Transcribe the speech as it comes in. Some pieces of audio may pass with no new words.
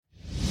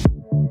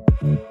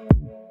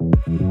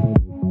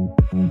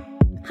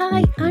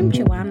Hi, I'm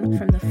Joanne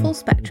from the Full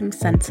Spectrum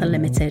Centre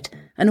Limited,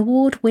 an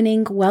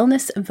award-winning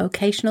wellness and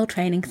vocational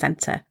training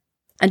centre,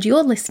 and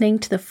you're listening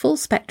to the Full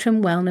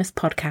Spectrum Wellness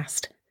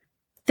Podcast.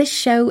 This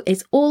show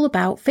is all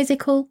about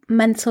physical,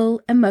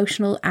 mental,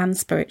 emotional and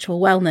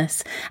spiritual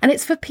wellness, and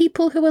it's for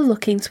people who are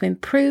looking to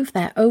improve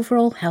their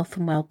overall health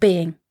and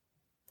well-being.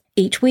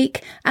 Each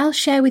week, I'll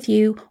share with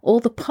you all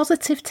the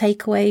positive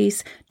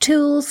takeaways,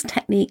 tools,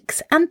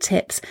 techniques and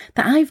tips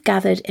that I've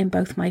gathered in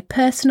both my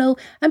personal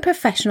and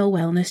professional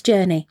wellness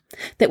journey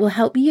that will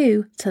help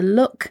you to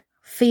look,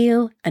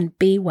 feel and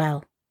be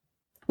well.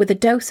 With a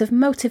dose of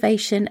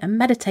motivation and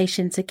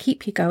meditation to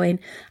keep you going,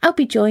 I'll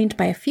be joined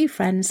by a few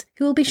friends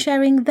who will be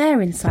sharing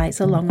their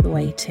insights along the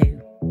way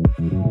too.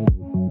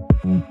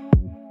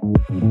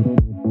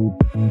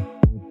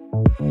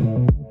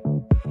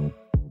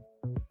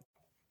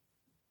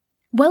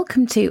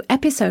 Welcome to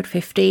episode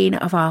 15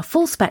 of our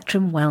Full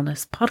Spectrum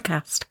Wellness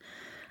Podcast.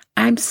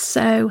 I'm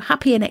so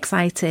happy and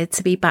excited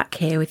to be back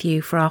here with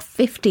you for our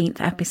 15th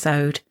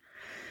episode.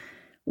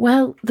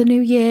 Well, the new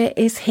year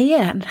is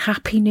here and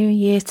Happy New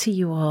Year to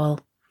you all.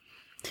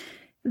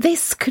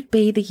 This could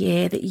be the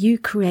year that you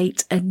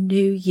create a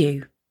new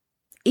you,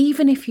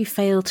 even if you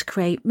failed to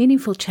create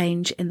meaningful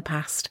change in the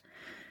past.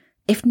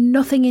 If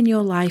nothing in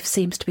your life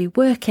seems to be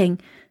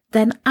working,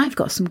 then I've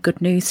got some good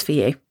news for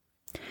you.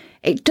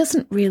 It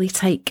doesn't really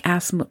take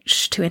as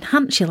much to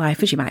enhance your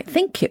life as you might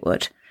think it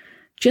would.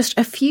 Just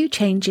a few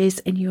changes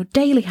in your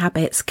daily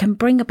habits can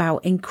bring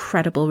about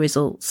incredible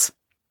results.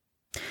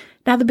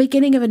 Now, the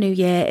beginning of a new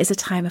year is a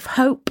time of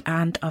hope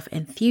and of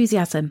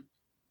enthusiasm.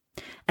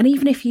 And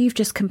even if you've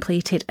just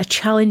completed a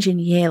challenging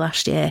year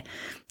last year,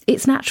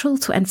 it's natural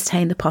to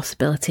entertain the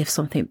possibility of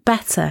something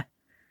better.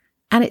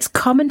 And it's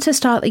common to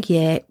start the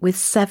year with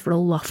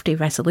several lofty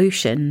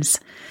resolutions.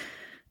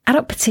 I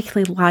don't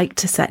particularly like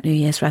to set New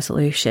Year's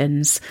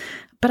resolutions,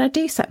 but I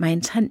do set my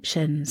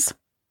intentions.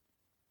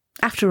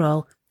 After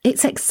all,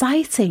 it's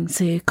exciting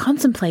to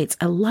contemplate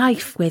a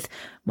life with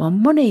more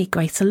money,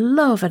 greater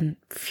love and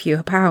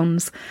fewer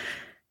pounds.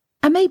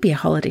 And maybe a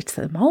holiday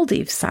to the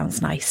Maldives sounds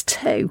nice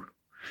too.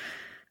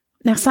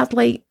 Now,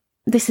 sadly,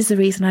 this is the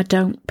reason I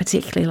don't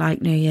particularly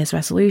like New Year's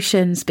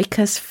resolutions,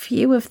 because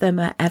few of them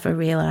are ever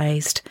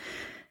realised.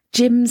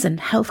 Gyms and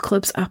health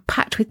clubs are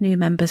packed with new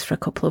members for a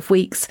couple of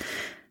weeks.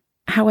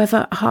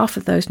 However, half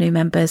of those new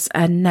members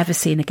are never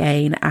seen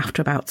again after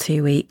about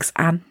 2 weeks,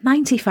 and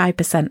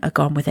 95% are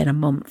gone within a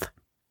month.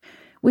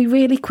 We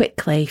really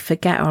quickly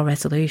forget our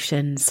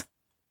resolutions.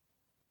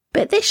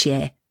 But this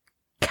year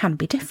can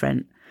be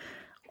different.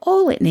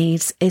 All it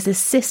needs is a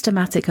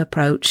systematic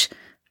approach,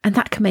 and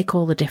that can make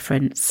all the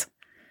difference.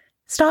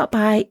 Start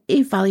by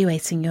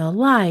evaluating your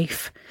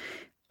life.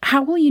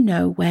 How will you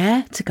know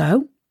where to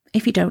go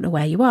if you don't know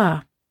where you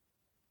are?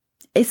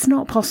 It's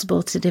not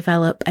possible to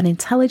develop an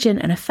intelligent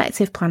and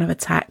effective plan of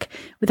attack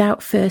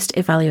without first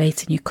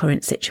evaluating your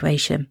current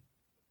situation.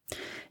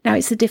 Now,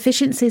 it's the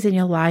deficiencies in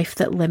your life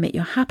that limit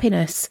your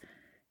happiness.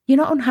 You're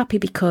not unhappy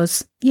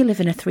because you live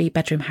in a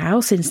 3-bedroom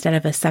house instead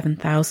of a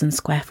 7,000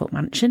 square foot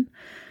mansion.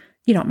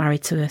 You're not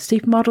married to a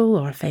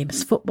supermodel or a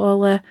famous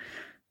footballer.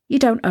 You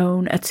don't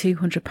own a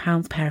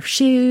 £200 pair of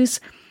shoes.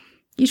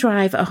 You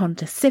drive a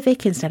Honda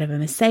Civic instead of a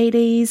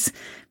Mercedes.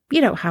 You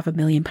don't have £1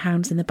 million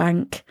in the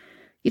bank.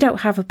 You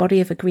don't have a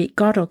body of a Greek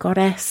god or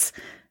goddess,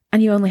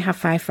 and you only have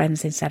 5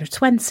 friends instead of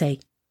 20.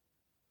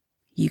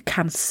 You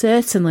can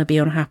certainly be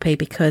unhappy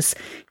because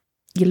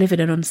you live in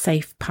an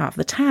unsafe part of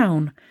the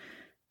town.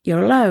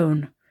 You're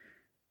alone.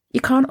 You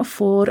can't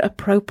afford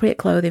appropriate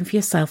clothing for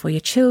yourself or your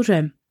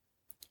children.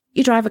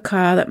 You drive a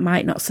car that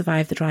might not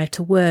survive the drive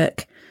to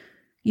work.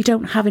 You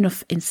don't have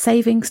enough in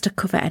savings to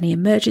cover any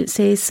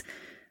emergencies,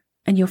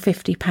 and you're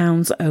 50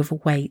 pounds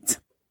overweight.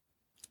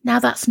 Now,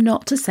 that's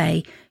not to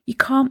say you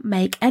can't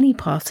make any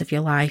part of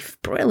your life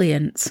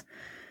brilliant.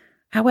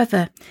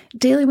 However,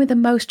 dealing with the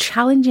most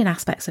challenging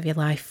aspects of your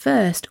life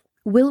first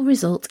will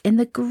result in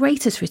the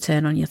greatest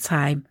return on your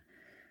time.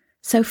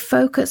 So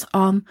focus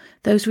on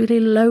those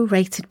really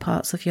low-rated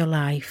parts of your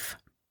life.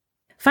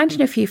 Finding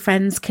a few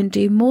friends can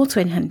do more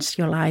to enhance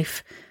your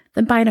life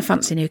than buying a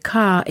fancy new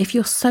car if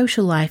your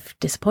social life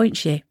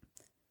disappoints you.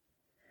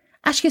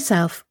 Ask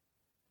yourself,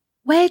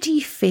 where do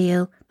you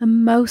feel the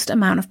most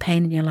amount of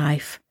pain in your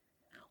life?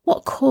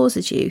 What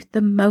causes you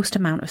the most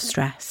amount of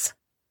stress?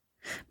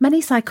 Many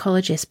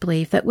psychologists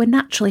believe that we're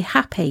naturally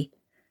happy.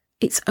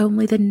 It's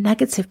only the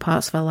negative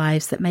parts of our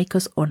lives that make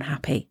us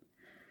unhappy.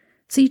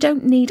 So you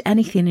don't need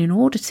anything in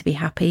order to be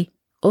happy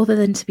other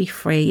than to be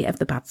free of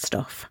the bad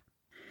stuff.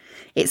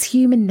 It's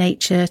human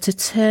nature to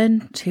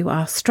turn to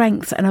our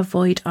strengths and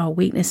avoid our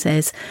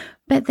weaknesses,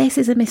 but this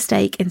is a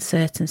mistake in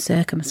certain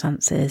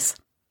circumstances.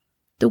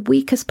 The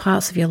weakest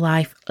parts of your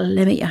life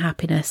limit your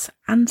happiness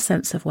and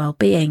sense of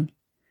well-being.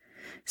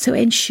 So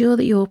ensure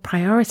that you're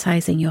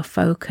prioritising your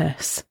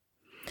focus.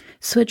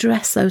 So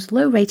address those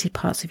low-rated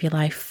parts of your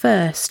life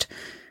first.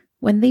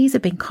 When these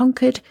have been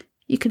conquered,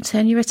 you can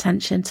turn your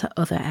attention to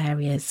other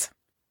areas.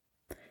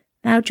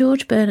 Now,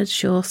 George Bernard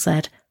Shaw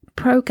said,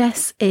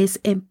 Progress is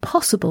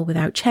impossible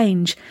without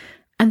change,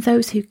 and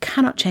those who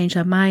cannot change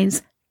their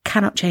minds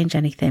cannot change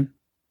anything.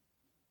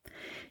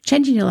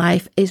 Changing your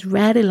life is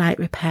rarely like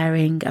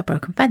repairing a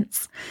broken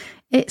fence.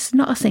 It's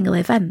not a single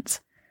event.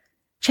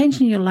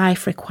 Changing your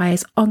life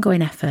requires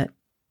ongoing effort.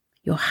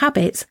 Your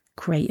habits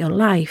create your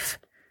life,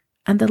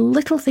 and the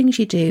little things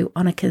you do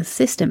on a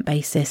consistent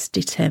basis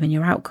determine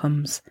your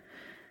outcomes.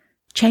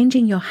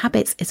 Changing your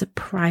habits is a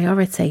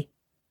priority,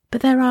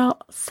 but there are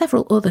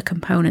several other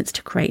components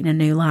to creating a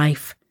new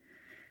life.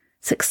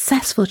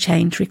 Successful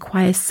change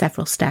requires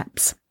several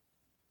steps.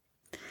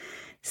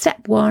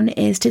 Step 1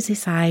 is to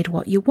decide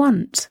what you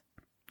want.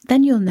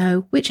 Then you'll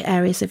know which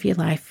areas of your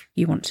life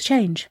you want to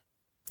change.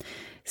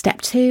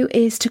 Step 2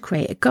 is to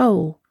create a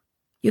goal.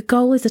 Your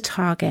goal is a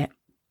target.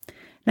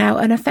 Now,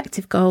 an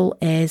effective goal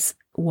is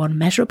one,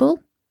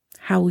 measurable.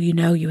 How will you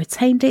know you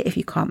attained it if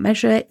you can't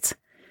measure it?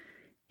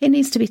 It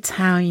needs to be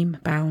time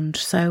bound.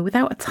 So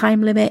without a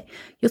time limit,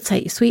 you'll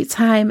take your sweet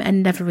time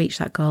and never reach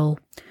that goal.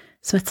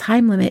 So a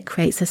time limit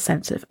creates a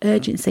sense of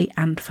urgency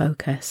and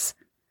focus.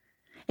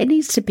 It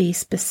needs to be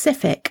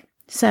specific.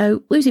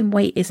 So losing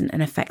weight isn't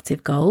an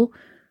effective goal,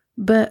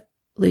 but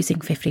losing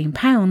 15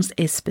 pounds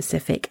is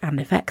specific and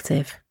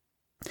effective.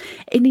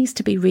 It needs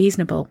to be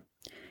reasonable.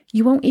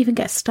 You won't even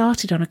get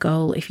started on a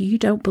goal if you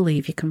don't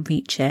believe you can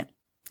reach it.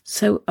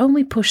 So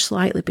only push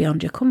slightly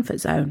beyond your comfort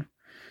zone.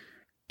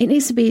 It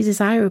needs to be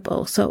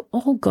desirable, so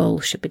all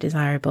goals should be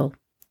desirable.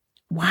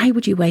 Why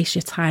would you waste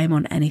your time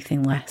on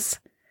anything less?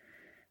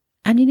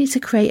 And you need to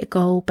create a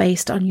goal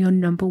based on your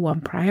number one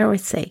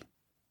priority.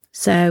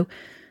 So,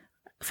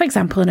 for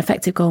example, an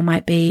effective goal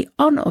might be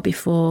on or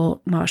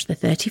before March the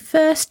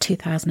 31st,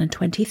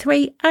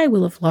 2023, I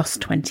will have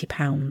lost 20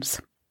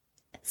 pounds.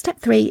 Step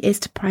 3 is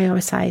to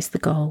prioritise the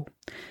goal.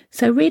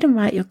 So read and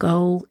write your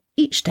goal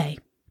each day.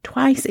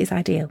 Twice is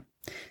ideal.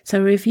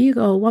 So review your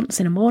goal once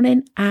in the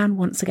morning and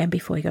once again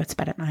before you go to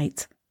bed at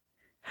night.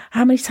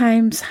 How many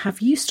times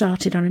have you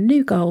started on a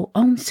new goal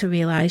only to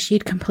realise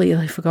you'd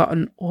completely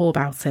forgotten all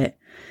about it?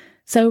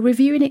 So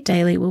reviewing it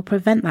daily will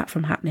prevent that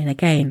from happening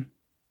again.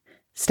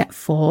 Step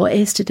 4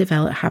 is to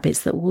develop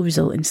habits that will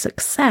result in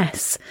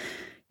success.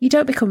 You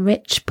don't become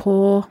rich,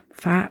 poor,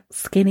 fat,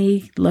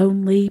 skinny,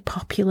 lonely,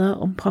 popular,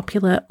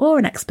 unpopular, or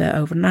an expert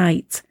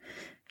overnight.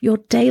 Your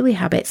daily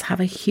habits have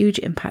a huge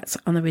impact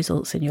on the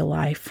results in your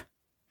life.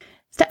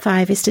 Step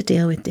 5 is to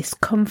deal with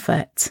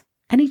discomfort.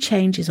 Any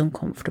change is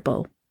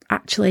uncomfortable.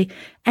 Actually,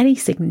 any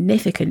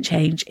significant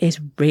change is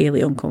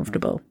really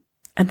uncomfortable.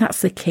 And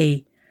that's the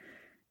key.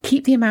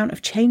 Keep the amount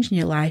of change in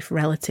your life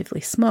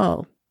relatively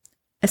small.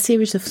 A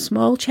series of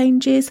small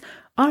changes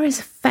are as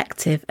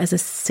effective as a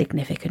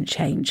significant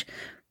change,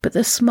 but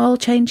the small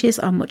changes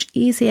are much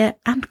easier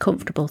and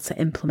comfortable to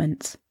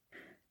implement.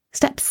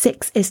 Step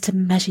 6 is to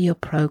measure your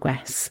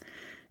progress.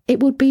 It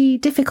would be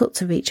difficult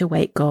to reach a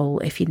weight goal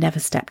if you never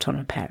stepped on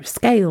a pair of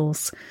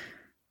scales.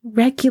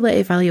 Regular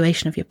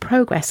evaluation of your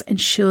progress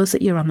ensures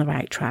that you're on the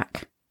right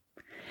track.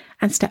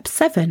 And step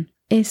 7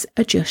 is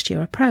adjust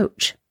your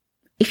approach.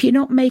 If you're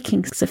not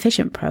making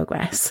sufficient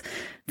progress,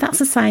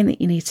 that's a sign that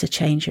you need to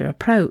change your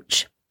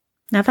approach.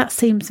 Now that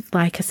seems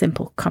like a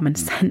simple common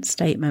sense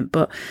statement,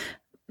 but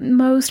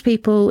most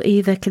people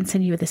either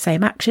continue with the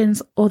same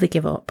actions or they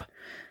give up.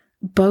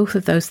 Both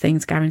of those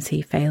things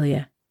guarantee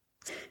failure.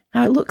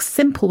 Now it looks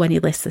simple when you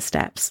list the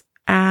steps,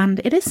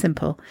 and it is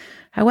simple.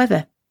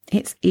 However,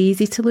 it's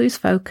easy to lose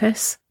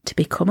focus, to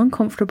become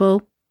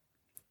uncomfortable,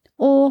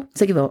 or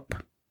to give up.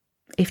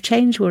 If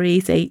change were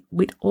easy,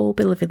 we'd all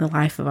be living the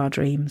life of our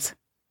dreams.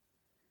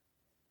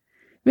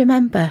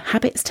 Remember,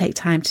 habits take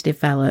time to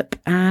develop.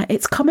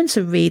 It's common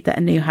to read that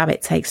a new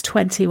habit takes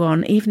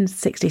 21, even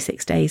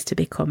 66 days to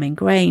become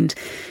ingrained.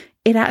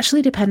 It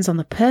actually depends on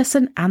the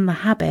person and the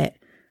habit,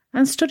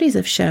 and studies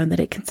have shown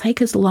that it can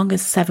take as long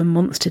as 7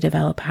 months to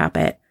develop a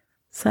habit.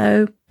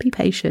 So be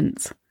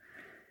patient.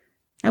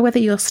 Now, whether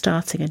you're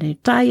starting a new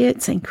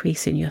diet,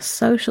 increasing your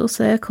social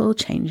circle,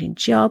 changing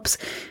jobs,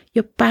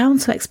 you're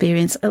bound to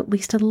experience at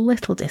least a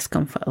little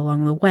discomfort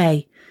along the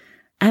way.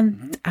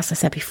 And as I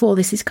said before,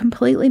 this is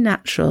completely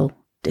natural.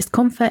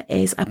 Discomfort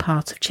is a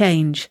part of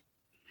change.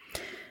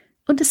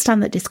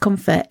 Understand that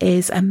discomfort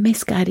is a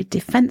misguided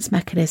defense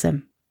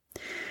mechanism.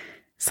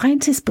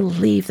 Scientists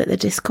believe that the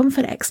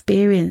discomfort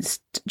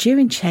experienced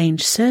during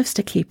change serves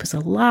to keep us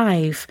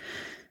alive.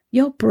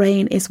 Your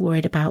brain is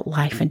worried about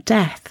life and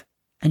death,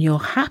 and your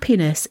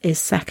happiness is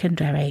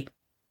secondary.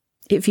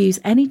 It views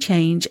any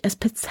change as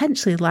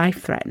potentially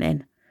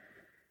life-threatening.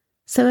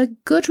 So a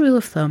good rule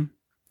of thumb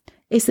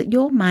is that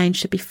your mind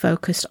should be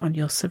focused on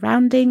your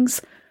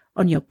surroundings,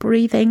 on your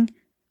breathing,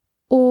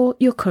 or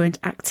your current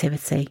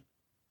activity.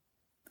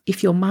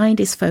 If your mind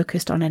is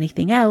focused on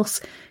anything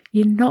else,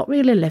 you're not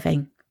really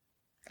living.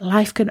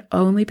 Life can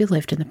only be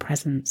lived in the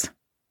present.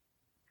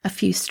 A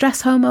few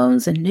stress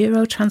hormones and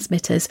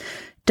neurotransmitters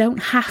don't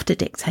have to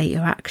dictate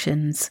your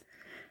actions.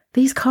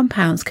 These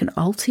compounds can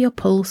alter your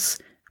pulse,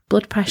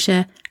 blood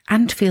pressure,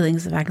 and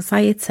feelings of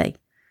anxiety,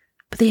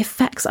 but the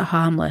effects are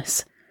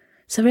harmless.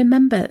 So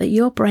remember that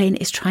your brain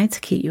is trying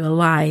to keep you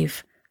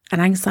alive,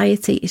 and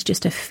anxiety is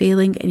just a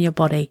feeling in your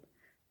body,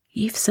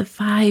 you've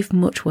survived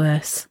much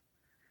worse.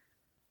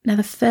 Now,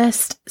 the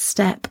first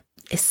step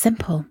is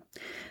simple,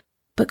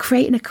 but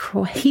creating a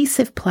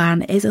cohesive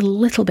plan is a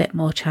little bit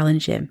more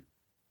challenging.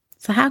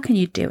 So how can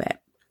you do it?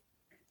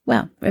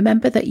 Well,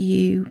 remember that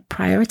you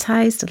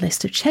prioritised a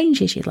list of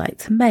changes you'd like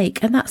to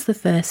make, and that's the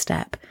first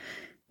step.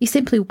 You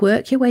simply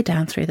work your way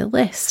down through the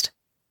list.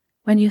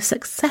 When you're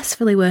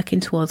successfully working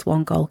towards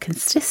one goal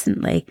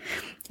consistently,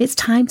 it's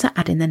time to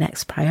add in the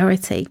next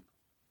priority.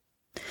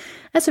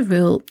 As a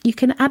rule, you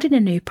can add in a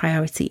new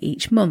priority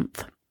each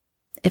month.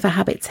 If a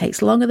habit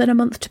takes longer than a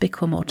month to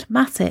become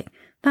automatic,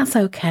 that's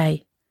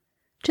okay.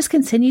 Just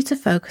continue to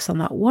focus on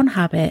that one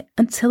habit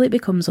until it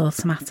becomes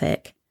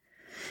automatic.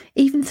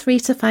 Even 3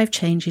 to 5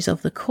 changes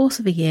over the course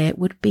of a year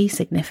would be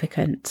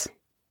significant.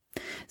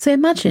 So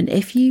imagine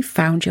if you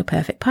found your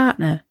perfect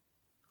partner,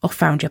 or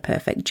found your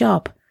perfect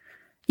job,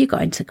 you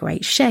got into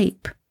great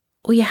shape,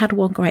 or you had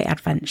one great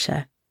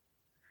adventure.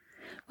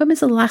 When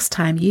was the last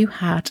time you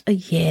had a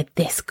year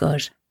this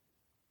good?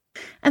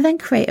 And then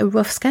create a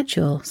rough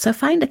schedule. So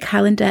find a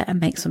calendar and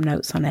make some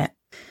notes on it.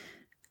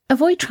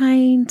 Avoid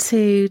trying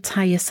to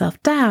tie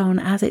yourself down,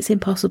 as it's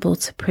impossible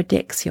to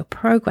predict your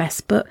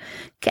progress, but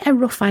get a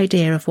rough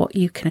idea of what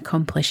you can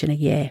accomplish in a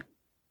year.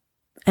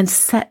 And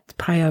set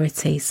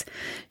priorities.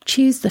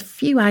 Choose the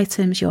few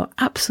items you're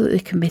absolutely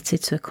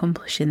committed to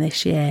accomplishing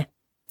this year.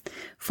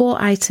 4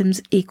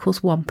 items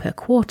equals 1 per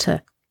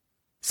quarter.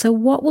 So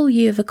what will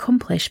you have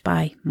accomplished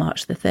by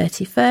March the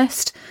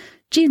 31st,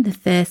 June the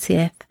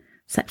 30th,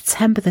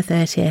 September the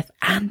 30th,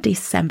 and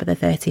December the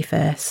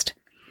 31st?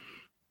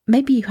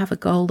 Maybe you have a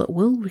goal that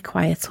will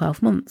require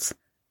 12 months,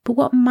 but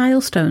what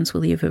milestones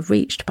will you have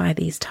reached by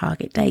these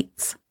target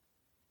dates?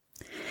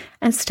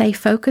 And stay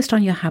focused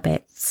on your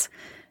habits.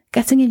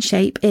 Getting in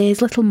shape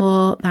is little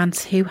more than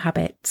 2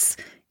 habits: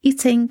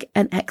 eating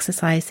and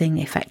exercising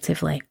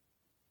effectively.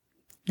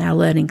 Now,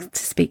 learning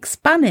to speak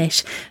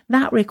Spanish,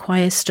 that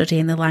requires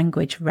studying the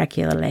language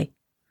regularly.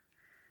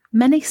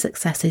 Many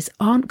successes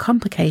aren't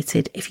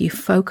complicated if you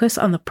focus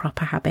on the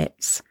proper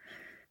habits.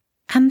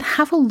 And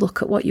have a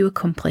look at what you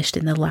accomplished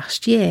in the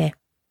last year.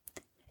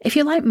 If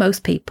you're like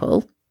most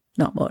people,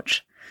 not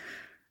much.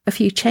 A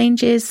few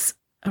changes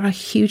are a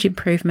huge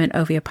improvement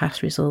over your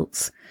past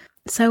results.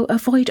 So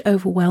avoid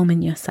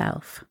overwhelming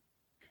yourself.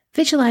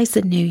 Visualize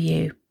the new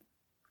you.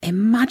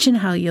 Imagine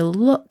how you'll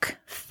look,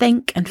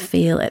 think and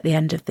feel at the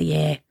end of the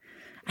year.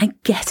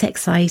 And get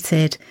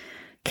excited.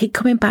 Keep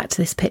coming back to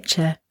this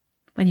picture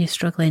when you're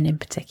struggling in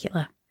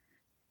particular.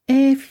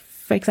 If,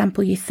 for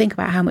example, you think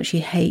about how much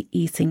you hate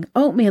eating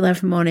oatmeal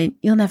every morning,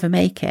 you'll never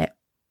make it.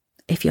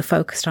 If you're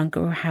focused on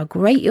how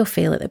great you'll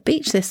feel at the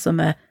beach this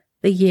summer,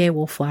 the year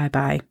will fly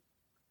by.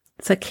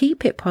 So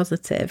keep it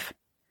positive.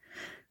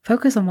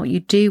 Focus on what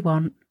you do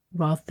want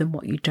rather than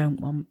what you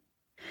don't want.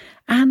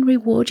 And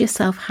reward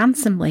yourself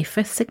handsomely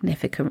for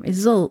significant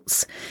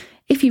results.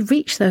 If you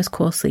reach those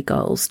quarterly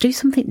goals, do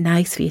something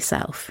nice for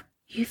yourself.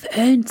 You've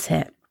earned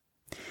it.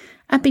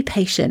 And be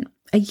patient.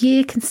 A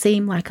year can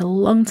seem like a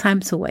long time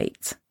to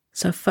wait.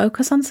 So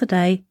focus on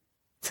today.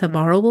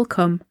 Tomorrow will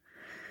come.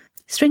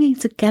 Stringing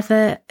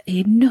together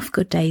enough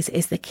good days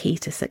is the key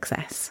to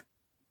success.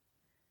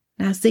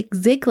 Now, Zig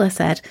Ziglar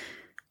said,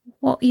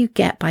 what you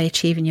get by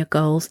achieving your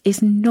goals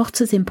is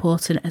not as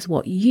important as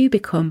what you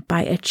become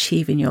by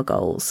achieving your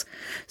goals.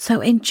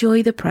 So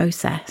enjoy the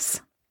process.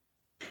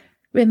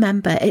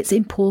 Remember, it's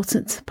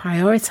important to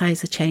prioritise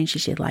the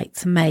changes you'd like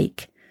to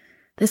make.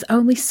 There's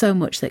only so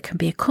much that can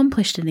be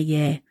accomplished in a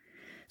year.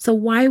 So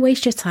why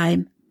waste your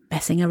time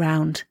messing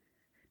around?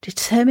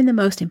 Determine the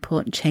most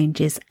important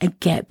changes and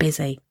get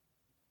busy.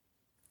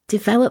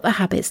 Develop the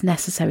habits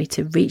necessary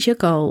to reach your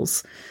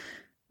goals.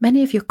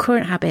 Many of your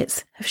current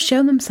habits have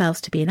shown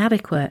themselves to be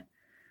inadequate.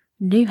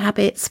 New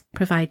habits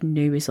provide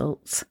new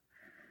results.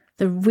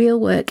 The real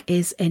work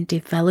is in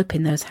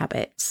developing those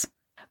habits.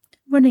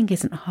 Running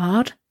isn't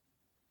hard.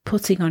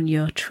 Putting on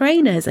your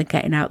trainers and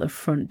getting out the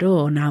front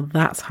door, now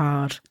that's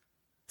hard.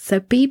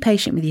 So be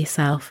patient with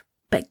yourself,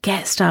 but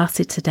get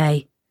started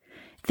today.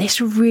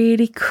 This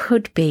really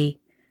could be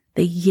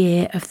the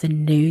year of the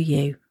new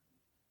you.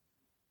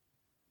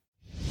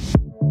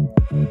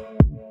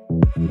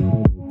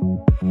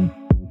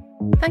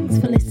 Thanks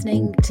for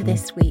listening to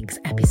this week's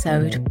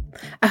episode.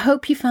 I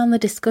hope you found the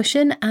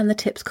discussion and the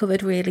tips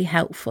covered really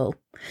helpful.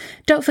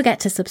 Don't forget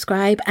to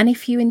subscribe, and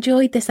if you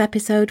enjoyed this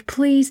episode,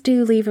 please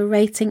do leave a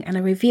rating and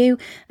a review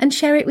and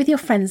share it with your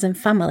friends and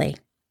family.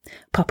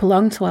 Pop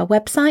along to our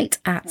website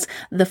at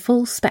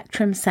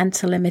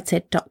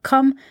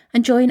thefullspectrumcentrelimited.com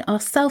and join our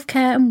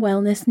self-care and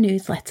wellness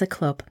newsletter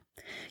club.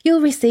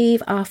 You'll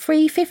receive our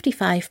free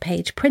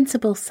 55-page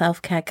printable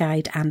self-care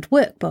guide and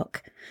workbook.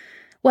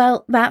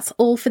 Well, that's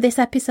all for this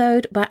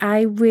episode, but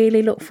I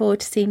really look forward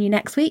to seeing you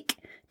next week.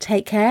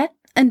 Take care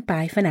and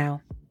bye for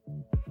now.